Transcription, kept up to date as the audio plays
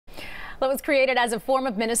Well, it was created as a form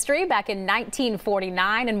of ministry back in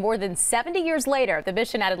 1949, and more than 70 years later, the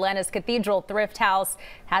mission at Atlanta's Cathedral Thrift House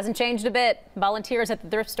hasn't changed a bit. Volunteers at the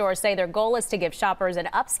thrift store say their goal is to give shoppers an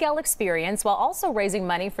upscale experience while also raising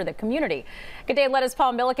money for the community. Good day, Atlanta's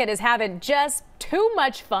Paul Milliken is having just too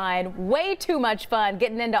much fun, way too much fun,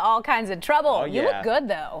 getting into all kinds of trouble. Oh, yeah. You look good,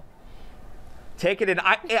 though. Take it in.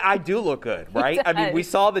 I do look good, right? I mean, we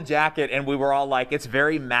saw the jacket and we were all like, it's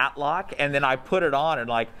very Matlock. And then I put it on and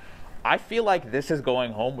like, I feel like this is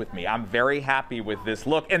going home with me. I'm very happy with this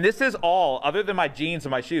look. And this is all, other than my jeans and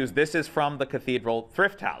my shoes, this is from the Cathedral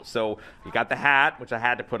Thrift House. So you got the hat, which I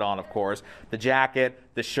had to put on, of course, the jacket,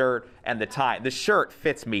 the shirt, and the tie. The shirt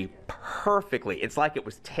fits me perfectly. It's like it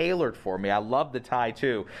was tailored for me. I love the tie,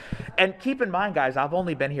 too. And keep in mind, guys, I've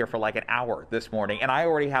only been here for like an hour this morning, and I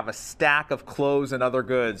already have a stack of clothes and other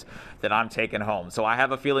goods that I'm taking home. So I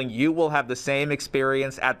have a feeling you will have the same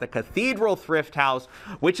experience at the Cathedral Thrift House,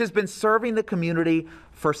 which has been serving the community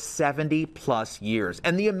for 70 plus years.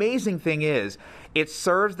 And the amazing thing is, it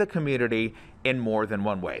serves the community in more than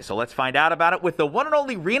one way. So let's find out about it with the one and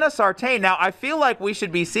only Rena Sartain. Now, I feel like we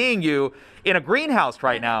should be seeing you in a greenhouse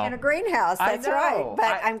right now. In a greenhouse, that's right.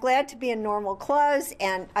 But I'm glad to be in normal clothes,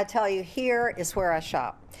 and I tell you, here is where I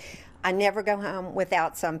shop. I never go home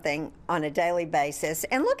without something on a daily basis.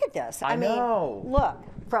 And look at this. I mean, look,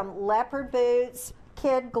 from leopard boots,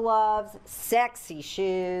 kid gloves, sexy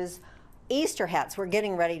shoes, Easter hats. We're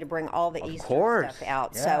getting ready to bring all the Easter stuff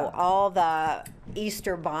out. Yeah. So all the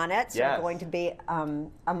Easter bonnets are going to be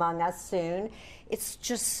among us soon. It's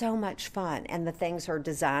just so much fun, and the things are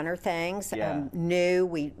designer things, new.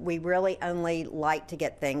 We really only like to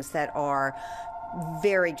get things that are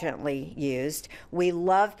very gently used. We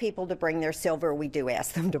love people to bring their silver. We do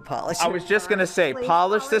ask them to polish it. I was just going to say,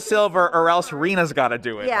 polish the silver or else Rena's got to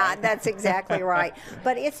do it. Yeah, right? That's exactly right.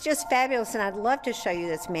 But it's just fabulous, and I'd love to show you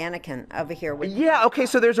this mannequin over here. Okay,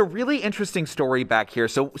 so there's a really interesting story back here.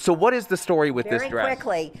 So what is the story with this dress? Very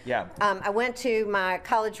quickly, I went to my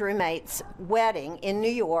college roommate's wedding in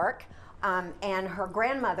New York, and her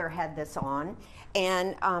grandmother had this on.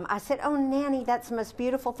 And I said, "Oh, Nanny, that's the most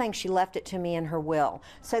beautiful thing." She left it to me in her will.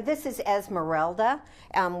 So this is Esmeralda.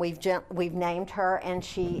 We've named her, and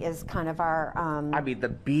she is kind of our. I mean, the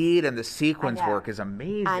bead and the sequins work is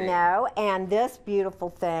amazing. I know. And this beautiful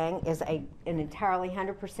thing is an entirely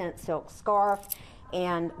 100% silk scarf,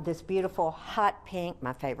 and this beautiful hot pink,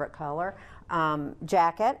 my favorite color,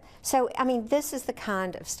 jacket. So, I mean, this is the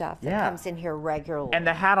kind of stuff that comes in here regularly. And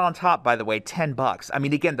the hat on top, by the way, $10. I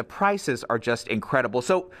mean, again, the prices are just incredible.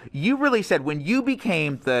 So you really said when you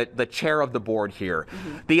became the chair of the board here,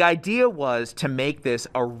 the idea was to make this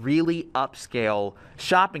a really upscale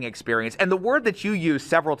shopping experience. And the word that you use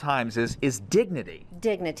several times is dignity.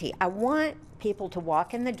 Dignity. I want people to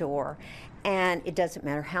walk in the door, and it doesn't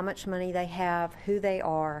matter how much money they have, who they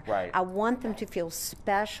are. Right. I want them to feel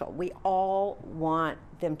special. We all want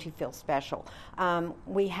them to feel special.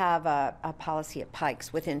 We have a policy at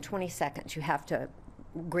Pike's. Within 20 seconds, you have to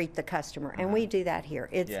greet the customer, and we do that here.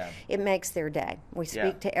 It makes their day. We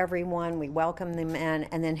speak to everyone, we welcome them in,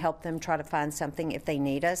 and then help them try to find something if they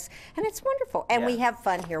need us. And it's wonderful. And we have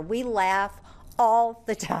fun here. We laugh all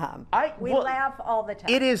the time. We laugh all the time.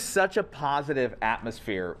 It is such a positive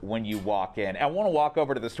atmosphere when you walk in. I want to walk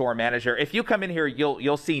over to the store manager. If you come in here,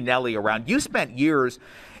 you'll see Nellie around. You spent years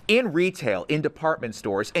in retail, in department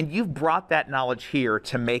stores, and you've brought that knowledge here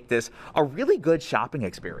to make this a really good shopping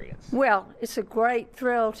experience. Well, it's a great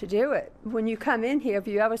thrill to do it. When you come in here, have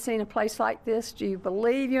you ever seen a place like this? Do you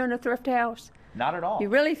believe you're in a thrift house? Not at all. You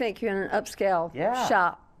really think you're in an upscale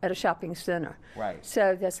shop at a shopping center. Right.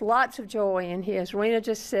 So there's lots of joy in here. As Rena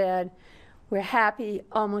just said, we're happy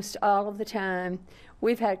almost all of the time.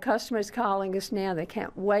 We've had customers calling us now. They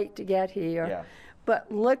can't wait to get here. Yeah.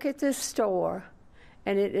 But look at this store,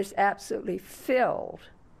 and it is absolutely filled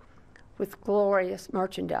with glorious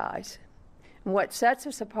merchandise. And what sets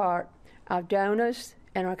us apart, our donors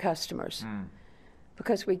and our customers,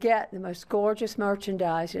 because we get the most gorgeous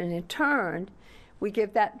merchandise, and in turn, we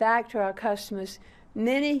give that back to our customers,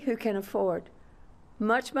 many who can afford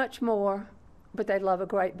much, much more, but they love a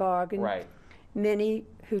great bargain. Right. Many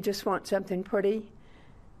who just want something pretty,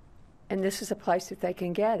 and this is a place that they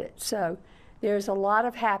can get it. So there's a lot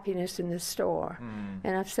of happiness in this store.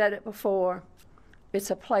 And I've said it before, it's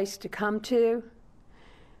a place to come to.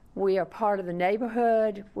 We are part of the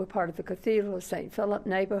neighborhood. We're part of the Cathedral of St. Philip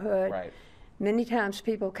neighborhood. Right. Many times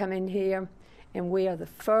people come in here, and we are the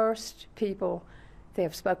first people they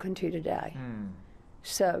have spoken to today.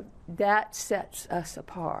 So that sets us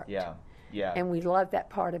apart. Yeah. And we love that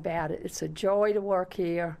part about it. It's a joy to work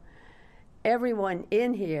here. Everyone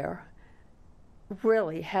in here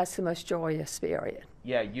really has the most joyous spirit.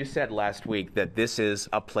 Yeah, you said last week that this is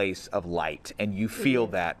a place of light, and you feel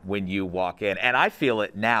that when you walk in. And I feel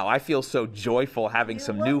it now. I feel so joyful having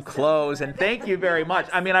some new clothes, and thank you very much.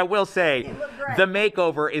 I mean, I will say the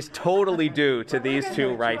makeover is totally due to these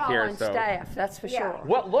two right here. So staff, that's for sure.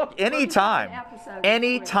 Well, look, anytime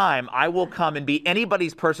I will come and be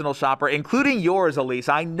anybody's personal shopper, including yours, Elise.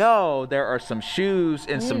 I know there are some shoes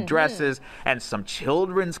and some dresses and some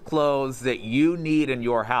children's clothes that you need in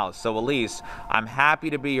your house. So, Elise, I'm happy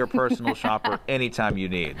to be your personal shopper anytime you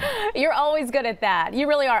need. You're always good at that. You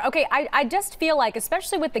really are. Okay, I just feel like,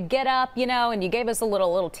 especially with the get up, you know, and you gave us a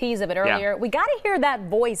little tease of it earlier, we got to hear that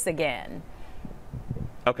voice again.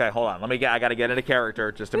 Okay, hold on. I got to get into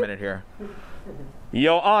character. Just a minute here.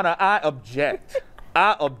 Your Honor, I object.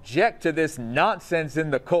 I object to this nonsense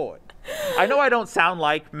in the court. I know I don't sound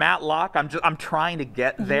like Matlock. I'm trying to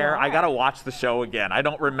get there. I got to watch the show again. I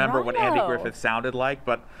don't remember what Andy Griffith sounded like,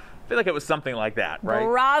 but I feel like it was something like that, right?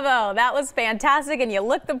 Bravo. That was fantastic, and you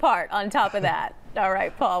looked the part on top of that. All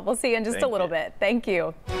right, Paul, we'll see you in just a little bit. Thank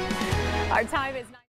you. Our time is